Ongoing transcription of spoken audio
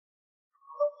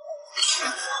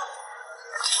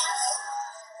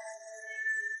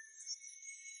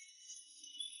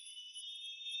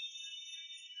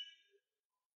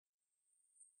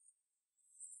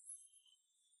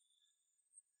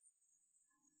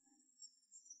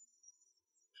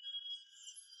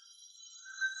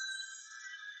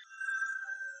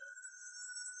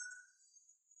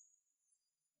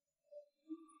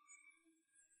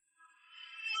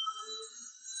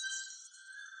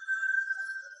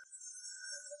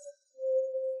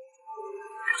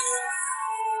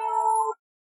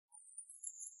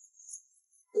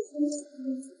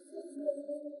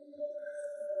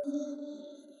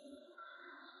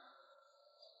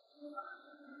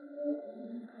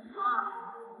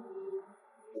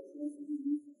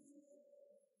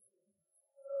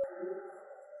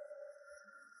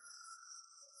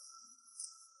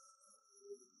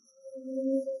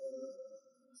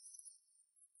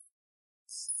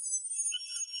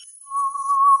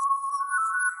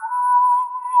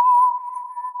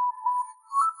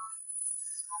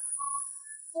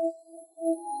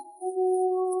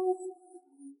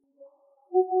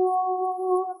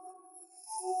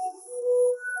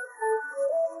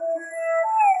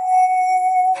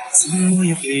怎么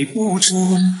也回不出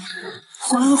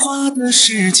花花的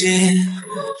世界，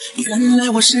原来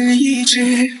我是一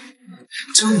只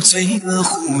酒醉的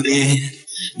蝴蝶，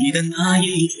你的那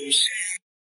一句是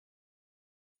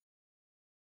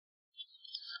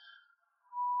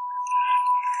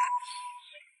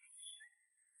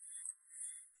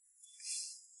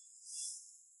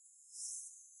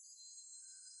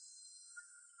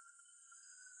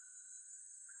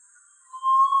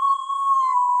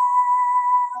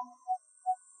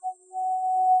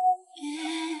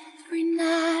Every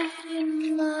night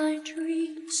in my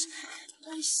dreams,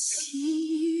 I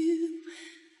see you,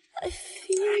 I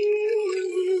feel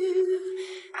you.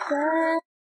 That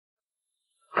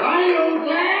还有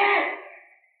谁？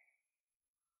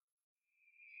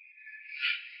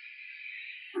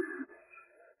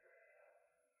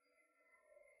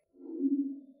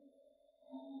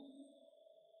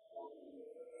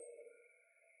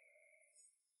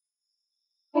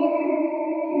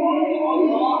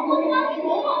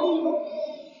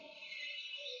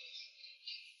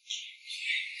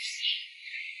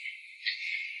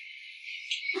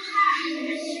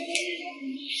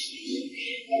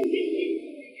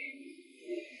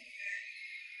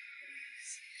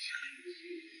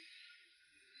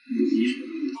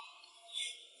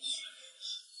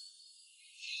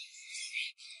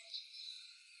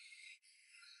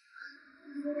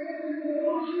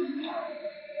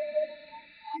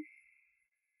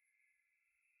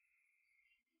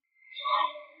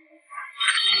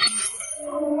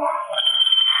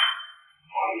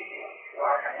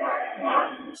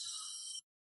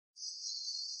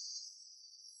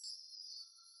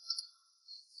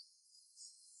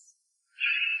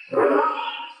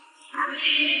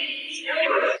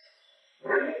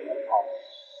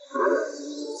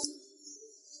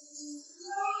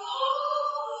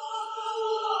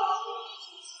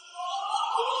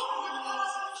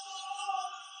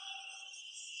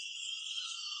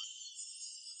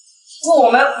祝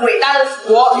我们伟大的祖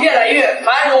国越来越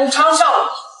繁荣昌盛。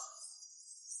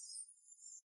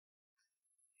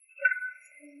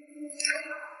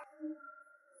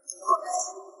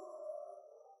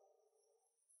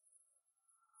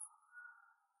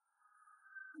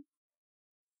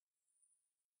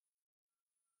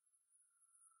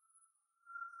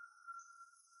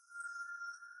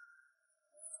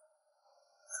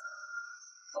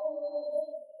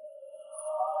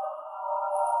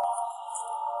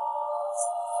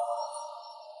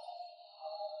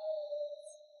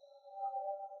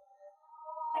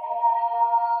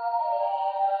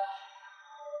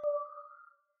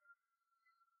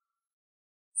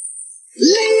泪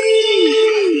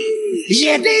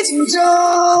也得听着，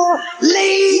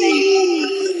泪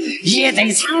也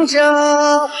得藏着，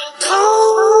痛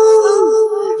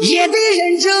也得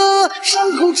忍着，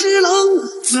伤口只能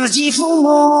自己抚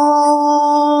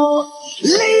摸。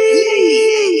泪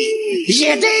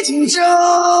也得听着，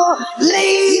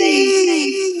泪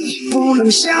不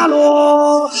能下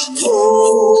落，痛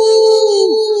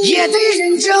也得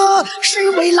忍着，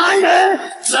身为男人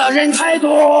责任太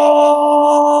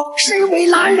多，身为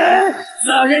男人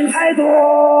责任太多。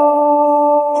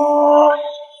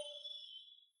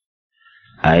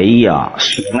哎呀，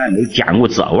说俺没见过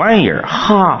这玩意儿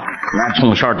哈！俺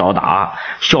从小到大，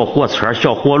小火车、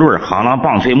小火轮、夯啷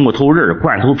棒槌、木头人、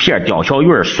罐头片、吊小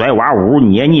鱼、摔娃屋、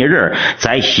捏泥人、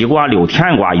摘西瓜、溜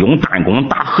甜瓜、用弹弓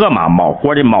打河马、冒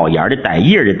火的、冒烟的、带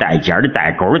叶的、带尖的、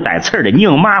带钩的、带刺的、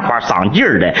拧麻花、上劲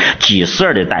的、系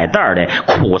绳的、带带的、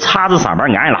裤衩子上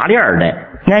面安拉链的，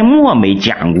俺么没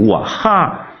见过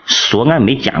哈！说俺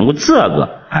没见过这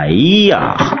个，哎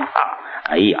呀，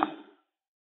哎呀！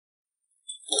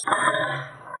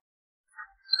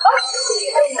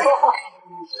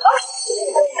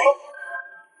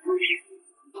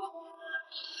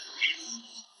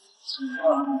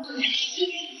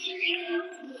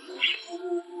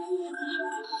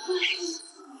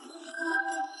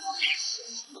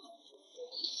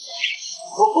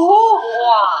哇！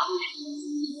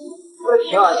我的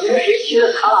天啊，你们谁骑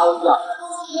的卡拉我家？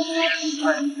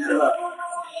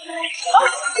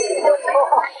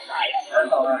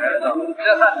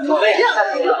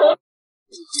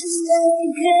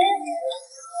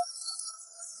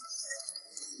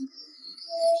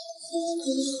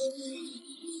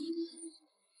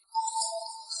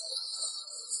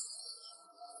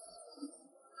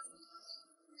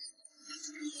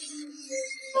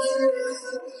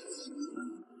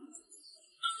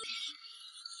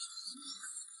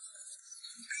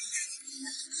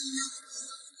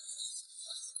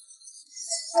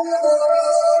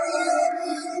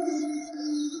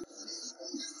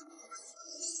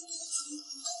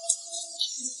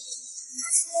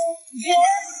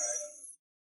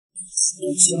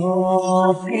就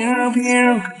平平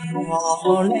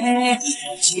过来，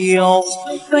就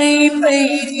悲悲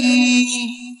的，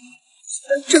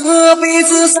这辈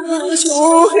子啥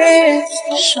就会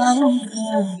伤感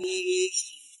的，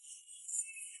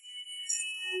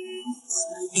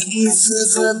一次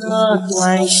次的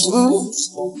关心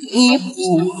你不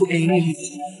会，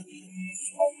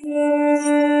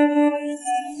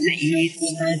泪断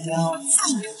了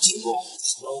就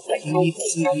悲悲。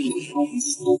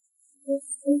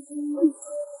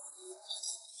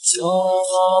就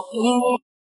平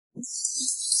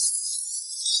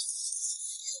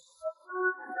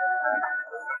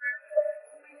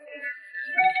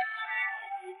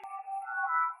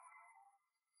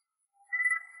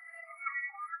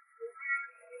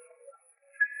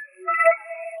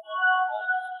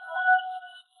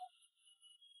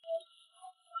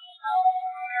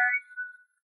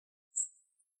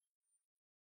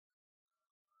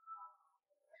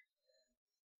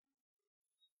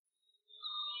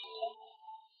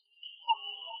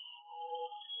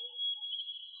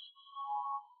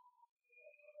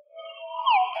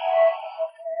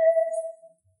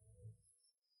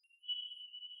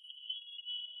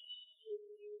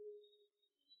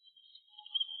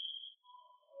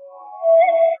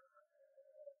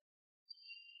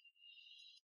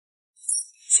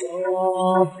就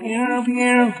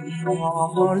平平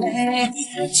过来，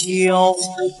就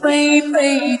悲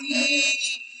悲的，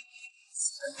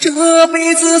这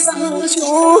辈子啥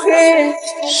就会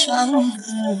伤感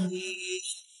的，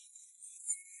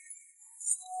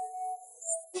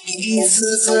一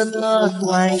次次的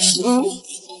关心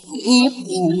你不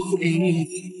会，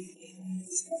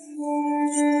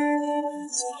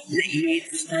泪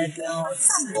断了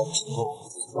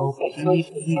就悲悲。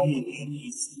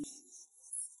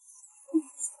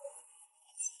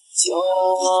就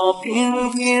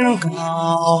平平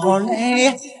高来，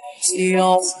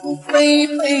就悲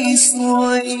悲碎。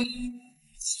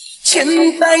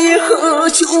前代喝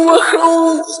酒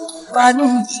后半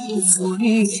夜醉，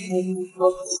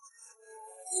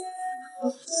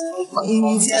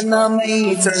梦见那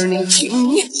妹子儿你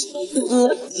亲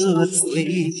得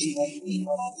醉。